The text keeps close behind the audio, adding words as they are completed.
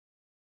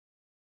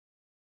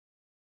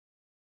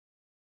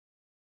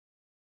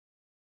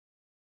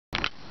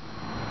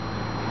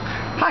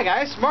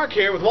Hi guys, Mark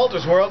here with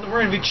Wolters World, and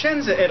we're in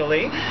Vicenza,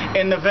 Italy,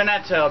 in the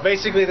Veneto,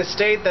 basically the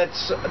state that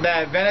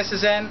Venice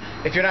is in.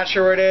 If you're not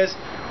sure where it is,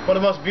 one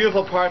of the most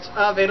beautiful parts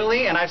of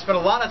Italy, and I've spent a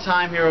lot of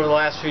time here over the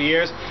last few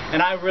years, and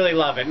I really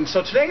love it. And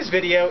so today's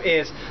video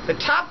is the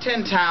top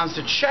 10 towns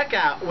to check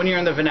out when you're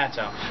in the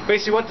Veneto.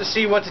 Basically what to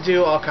see, what to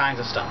do, all kinds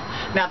of stuff.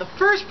 Now the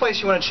first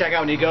place you want to check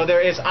out when you go there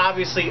is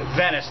obviously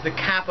Venice, the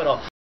capital.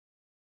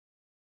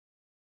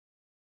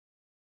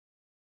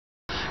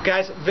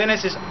 Guys,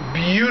 Venice is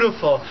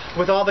beautiful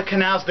with all the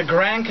canals, the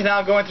Grand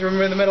Canal going through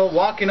in the middle,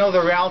 walking over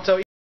the Rialto.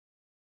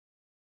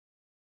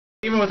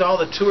 Even with all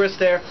the tourists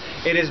there,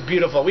 it is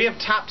beautiful. We have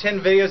top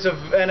 10 videos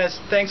of Venice,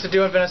 thanks to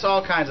doing Venice,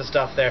 all kinds of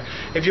stuff there.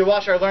 If you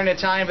watch our Learn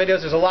Italian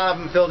videos, there's a lot of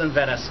them filled in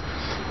Venice.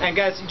 And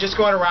guys, just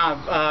going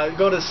around,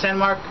 go to St.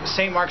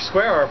 Mark's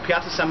Square or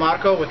Piazza San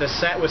Marco with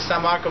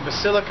San Marco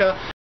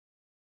Basilica.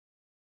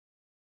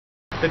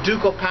 The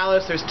Ducal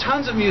Palace, there's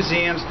tons of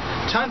museums,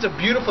 tons of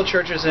beautiful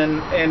churches in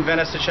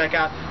Venice to check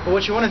out. But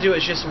what you want to do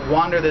is just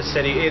wander the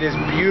city. It is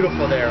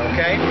beautiful there,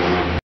 okay?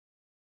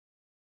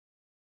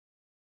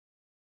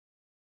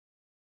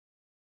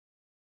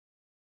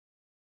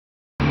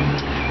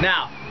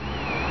 Now,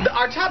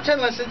 our top 10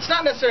 list, it's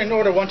not necessarily in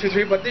order 1, 2,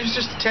 3, but there's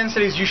just 10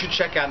 cities you should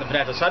check out in the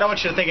Veneto. So I don't want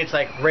you to think it's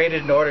like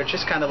rated in order, it's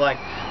just kind of like,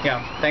 you know,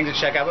 things to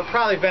check out. But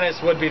probably Venice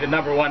would be the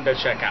 #1 to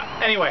check out.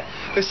 Anyway,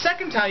 the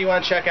second town you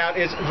want to check out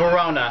is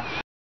Verona.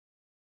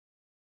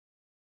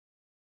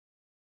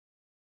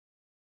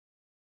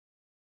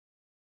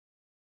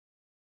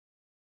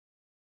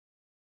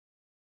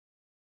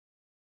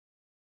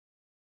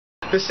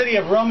 The city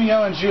of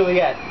Romeo and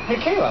Juliet. Hey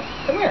Caleb,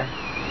 come here.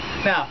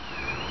 Now,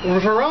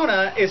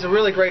 Verona is a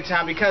really great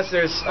town because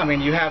there's, I mean,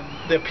 you have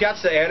the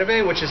Piazza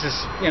Erbe, which is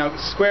this, you know,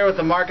 square with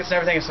the markets and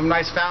everything, and some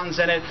nice fountains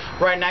in it.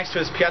 Right next to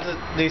it is Piazza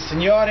dei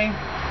Signori.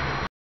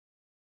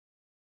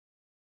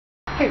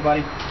 Hey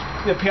buddy.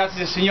 The Piazza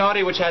dei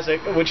Signori, which has a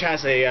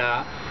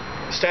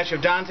statue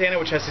of Dante in it,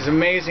 which has these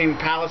amazing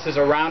palaces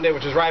around it,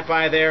 which is right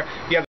by there.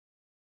 You have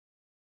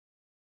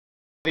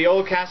the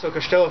old castle,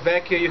 Castello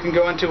Vecchio, you can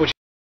go into, which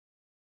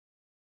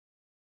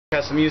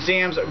has some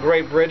museums, a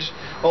great bridge,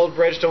 old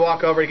bridge to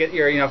walk over to get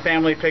your, you know,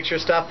 family picture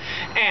stuff.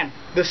 And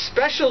the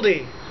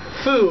specialty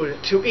food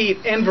to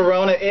eat in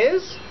Verona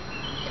is,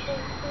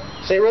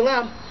 say it real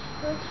loud,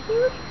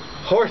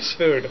 horse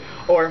food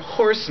or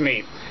horse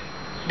meat.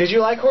 Did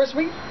you like horse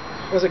meat?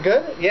 Was it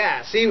good?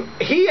 Yeah, see,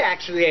 he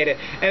actually ate it.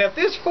 And if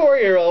this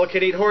 4-year-old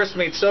can eat horse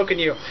meat, so can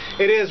you.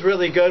 It is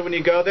really good when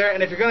you go there.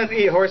 And if you're going to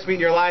eat horse meat in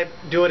your life,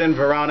 do it in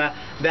Verona.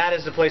 That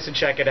is the place to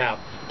check it out.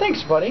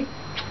 Thanks, buddy.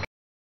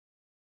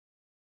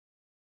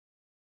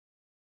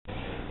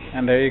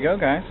 And there you go,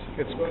 guys.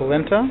 It's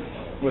polenta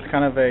with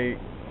kind of a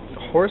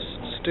horse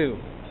stew,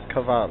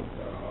 cavallo.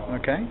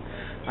 Okay?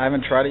 I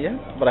haven't tried it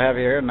yet, but I have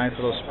here a nice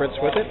little spritz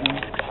with it,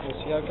 and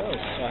we'll see how it goes.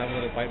 So I have a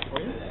little bite for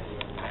you.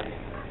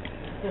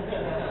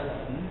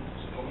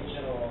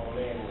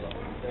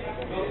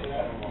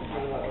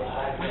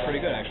 It's pretty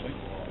good, actually.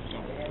 So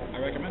I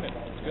recommend it.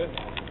 It's good.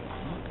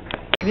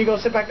 Can you go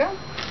sit back down?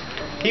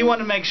 He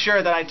wanted to make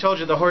sure that I told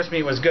you the horse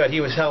meat was good. He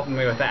was helping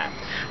me with that.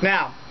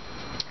 Now,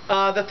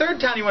 the third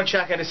town you want to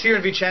check out is here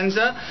in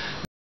Vicenza.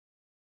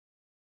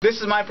 This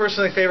is my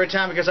personally favorite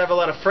town because I have a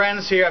lot of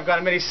friends here. I've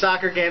got many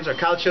soccer games or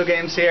calcio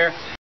games here.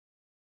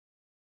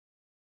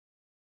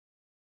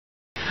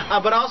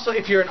 But also,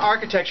 if you're an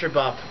architecture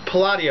buff,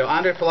 Palladio,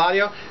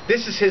 Palladio,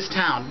 this is his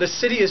town. The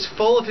city is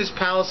full of his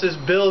palaces,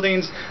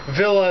 buildings,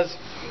 villas,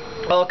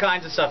 all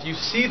kinds of stuff. You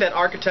see that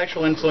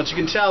architectural influence. You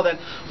can tell that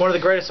one of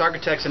the greatest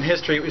architects in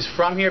history is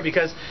from here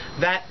because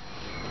that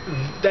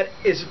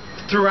is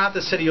throughout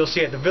the city. You'll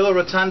see it. The Villa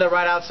Rotonda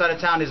right outside of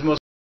town is the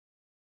most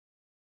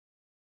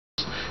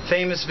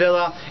famous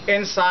villa.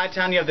 Inside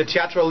town you have the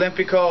Teatro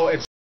Olimpico.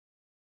 It's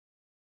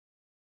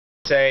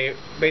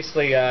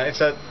basically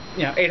it's a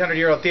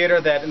 800-year-old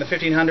theater that in the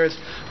 1500s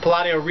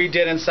Palladio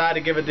redid inside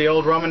to give it the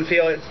old Roman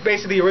feel. It's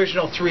basically the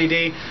original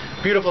 3D.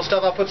 Beautiful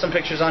stuff. I'll put some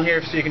pictures on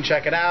here so you can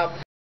check it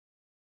out.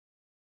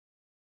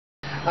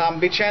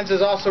 Vicenza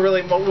is also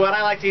really, what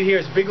I like to eat here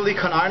is bigli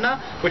con arna,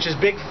 which is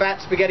big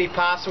fat spaghetti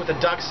pasta with a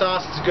duck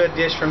sauce. It's a good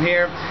dish from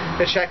here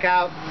to check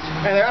out.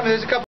 And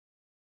there's a couple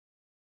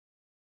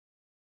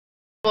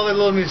other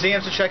little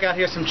museums to check out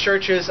here, some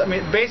churches. I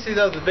mean, basically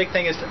though, the big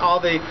thing is all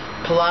the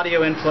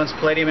Palladio influence,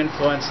 Palladium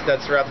influence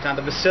that's throughout the town.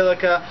 The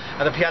Basilica,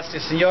 the Piazza dei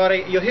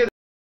Signori. You'll hear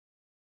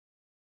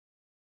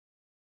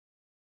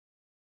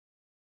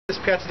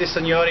Piazza dei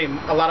Signori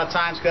a lot of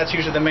times because that's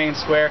usually the main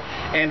square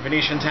in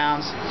Venetian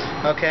towns.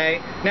 Okay,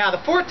 now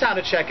the fourth town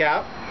to check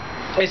out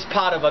is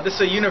Padova. This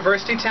is a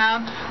university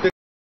town. The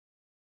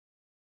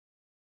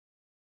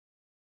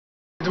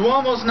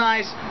Duomo's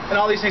nice and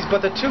all these things,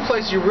 but the two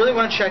places you really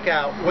want to check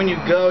out when you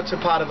go to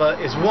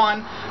Padova is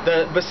one,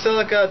 the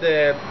Basilica,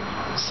 the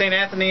St.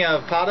 Anthony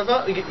of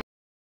Padova.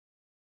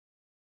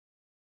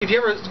 If you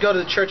ever go to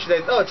the church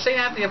today, oh, it's St.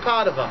 Anthony of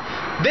Padova.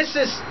 This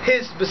is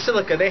his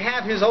basilica. They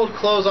have his old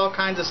clothes, all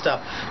kinds of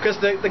stuff. Because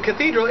the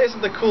cathedral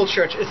isn't the cool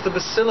church. It's the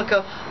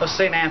Basilica of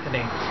St.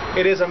 Anthony.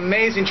 It is an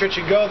amazing church.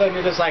 You go there and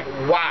you're just like,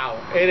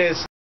 wow. It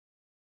is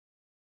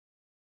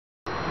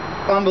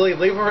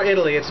unbelievable. Even for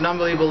Italy, it's an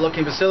unbelievable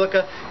looking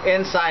basilica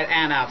inside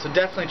and out. So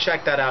definitely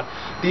check that out.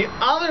 The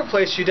other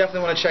place you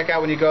definitely want to check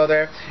out when you go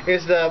there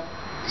is the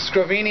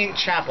Scrovini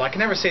Chapel. I can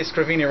never say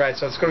Scrovini right,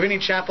 so Scrovini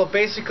Chapel.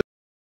 Basically,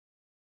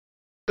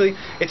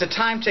 it's a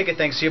time ticket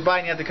thing, so you buy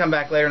and you have to come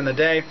back later in the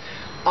day.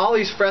 All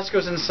these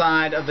frescoes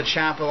inside of the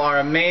chapel are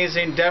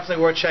amazing.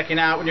 Definitely worth checking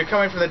out. When you're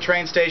coming from the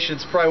train station,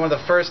 it's probably one of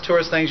the first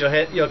tourist things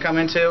you'll come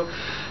into.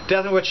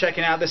 Definitely worth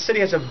checking out. The city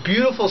has a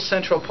beautiful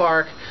central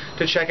park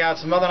to check out.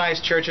 Some other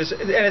nice churches,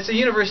 and it's a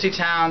university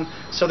town,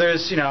 so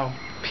there's, you know,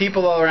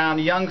 people all around,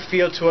 young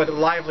feel to it,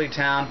 lively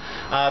town.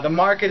 The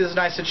market is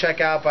nice to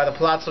check out by the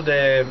Palazzo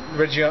de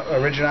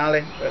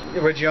Regione.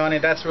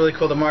 That's really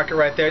cool, the market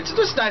right there. It's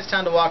just a nice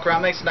town to walk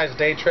around, makes a nice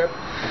day trip.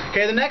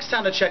 Okay, the next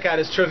town to check out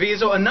is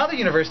Treviso, another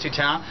university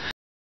town.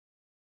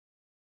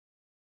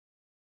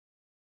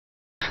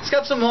 It's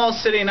got some wall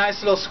city,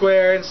 nice little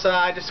square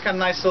inside, just kind of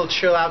nice little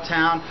chill out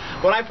town.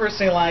 What I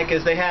personally like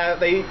is they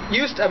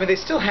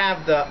still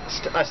have the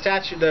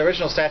statue, the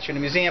original statue in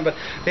the museum, but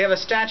they have a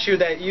statue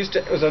that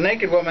it was a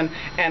naked woman,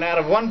 and out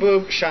of one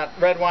boob shot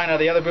red wine, out of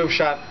the other boob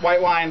shot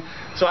white wine.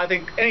 So I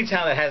think any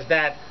town that has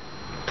that,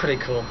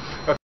 pretty cool.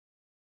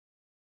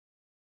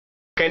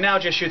 Okay, now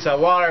it just shoots out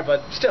water,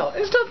 but still,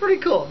 it's still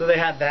pretty cool that they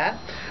had that.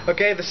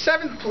 Okay, the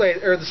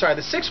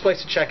sixth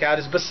place to check out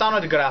is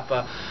Bassano del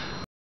Grappa.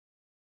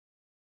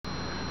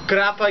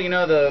 Grappa, you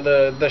know,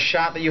 the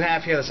shot that you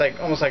have here that's like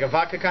almost like a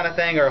vodka kind of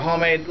thing, or a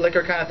homemade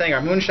liquor kind of thing,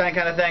 or moonshine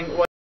kind of thing,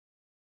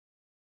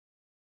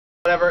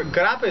 whatever.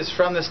 Grappa is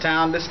from this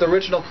town. This is the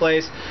original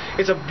place.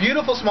 It's a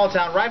beautiful small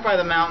town right by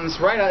the mountains.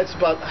 It's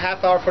about a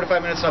half hour,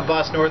 45 minutes on a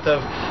bus north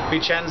of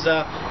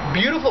Vicenza.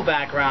 Beautiful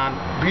background,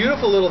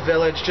 beautiful little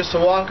village just to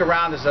walk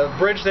around. There's a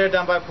bridge there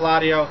done by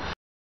Palladio.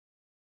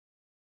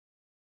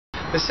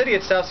 The city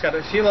itself's got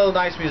a few little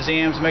nice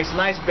museums, makes a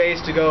nice base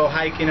to go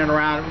hiking and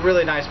around,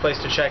 really nice place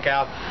to check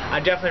out.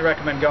 I definitely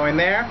recommend going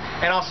there.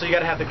 And also you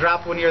got to have the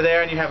grappa when you're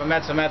there, and you have a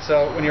mezzo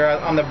when you're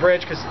on the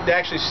bridge, because they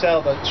actually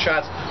sell the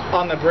shots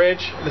on the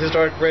bridge, the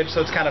historic bridge,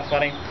 so it's kind of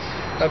funny.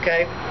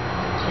 Okay,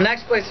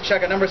 next place to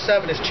check out, number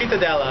 7, is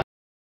Cittadella.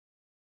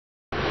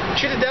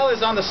 Cittadella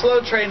is on the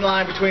slow train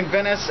line between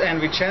Venice and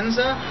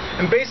Vicenza,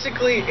 and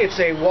basically it's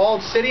a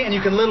walled city, and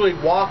you can literally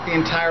walk the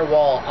entire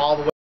wall all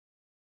the way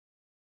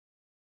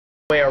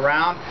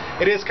around.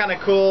 It is kind of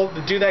cool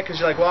to do that because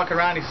you're like walking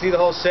around, you see the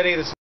whole city.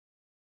 There's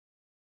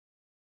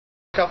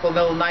a couple of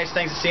little nice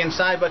things to see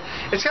inside, but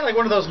it's kind of like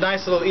one of those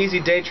nice little easy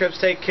day trips.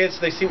 Take kids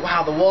so they see,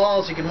 wow, the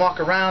walls, you can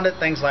walk around it,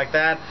 things like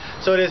that.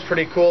 So it is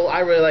pretty cool. I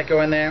really like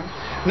going there.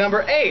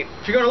 Number 8,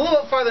 if you're going a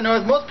little bit farther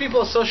north, most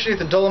people associate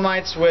the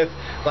Dolomites with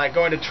like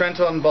going to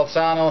Trento and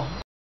Bassano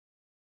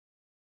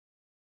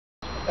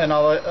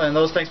and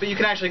those things, but you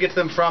can actually get to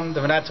them from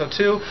the Veneto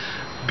too.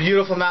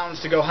 Beautiful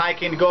mountains to go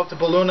hiking. To go up to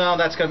Belluno,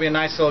 that's going to be a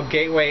nice little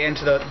gateway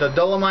into the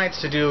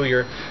Dolomites to do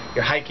your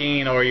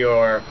hiking or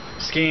your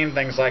skiing,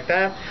 things like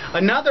that.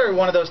 Another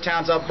one of those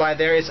towns up by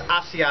there is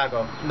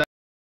Asiago.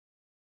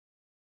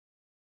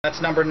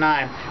 That's number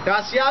 9.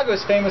 Now Asiago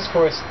is famous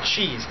for its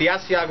cheese, the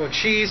Asiago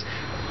cheese.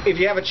 If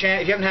you have a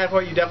chance, if you haven't had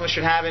one, you definitely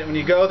should have it. When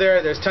you go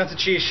there, there's tons of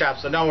cheese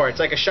shops, so don't worry. It's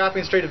like a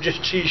shopping street of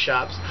just cheese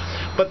shops.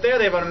 But there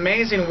they have an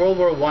amazing World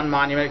War I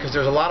monument, because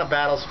there's a lot of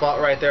battles fought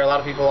right there. A lot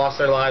of people lost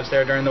their lives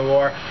there during the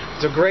war.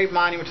 It's a great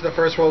monument to the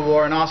First World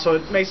War, and also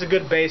it makes a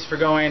good base for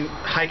going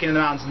hiking in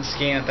the mountains and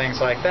skiing and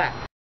things like that.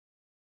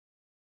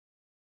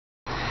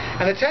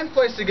 And the 10th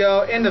place to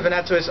go in the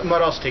Veneto is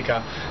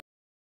Marostica.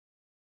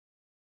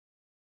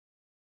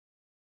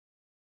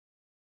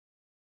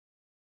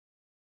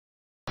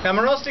 Now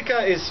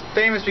Marostica is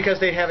famous because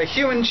they have a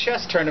human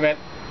chess tournament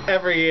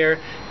every year.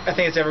 I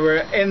think it's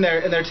everywhere in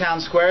their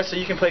town square, so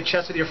you can play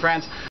chess with your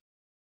friends.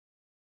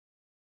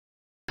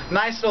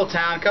 Nice little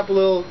town, a couple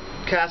little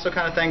castle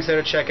kind of things there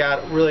to check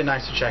out. Really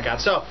nice to check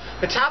out. So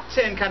the top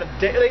 10 kind of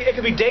it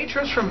could be day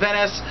trips from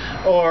Venice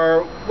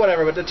or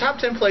whatever, but the top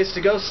 10 places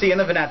to go see in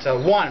the Veneto: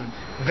 1,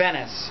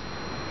 Venice;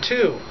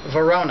 2,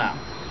 Verona;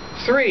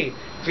 3,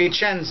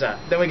 Vicenza.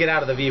 Then we get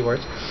out of the V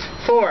words.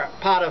 4,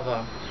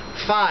 Padova;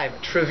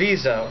 5,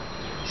 Treviso;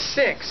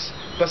 6,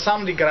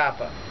 Bassano del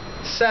Grappa;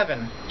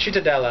 7,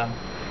 Cittadella;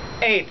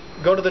 8,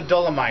 go to the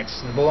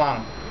Dolomites,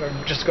 Bologna, or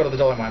just go to the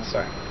Dolomites,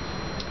 sorry.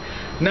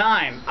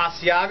 9,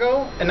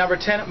 Asiago, and number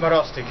 10,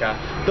 Marostica.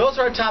 Those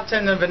are our top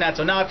 10 in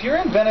Veneto. Now, if you're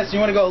in Venice and you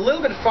want to go a little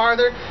bit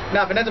farther,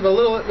 not Veneto, but a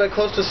little bit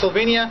close to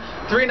Slovenia,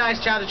 3 nice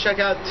towns to check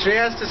out.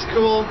 Trieste is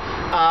cool,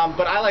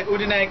 but I like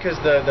Udine because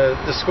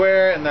the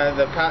square and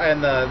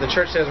the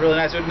church there is really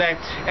nice. Udine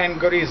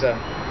and Goriza.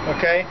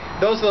 Okay,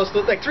 those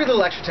like 3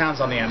 little extra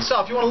towns on the end.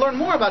 So, if you want to learn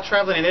more about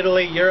traveling in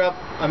Italy, Europe,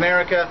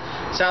 America,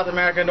 South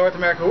America, North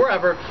America,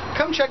 wherever,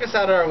 come check us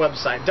out at our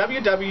website,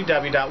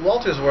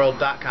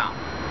 www.woltersworld.com.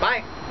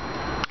 Bye.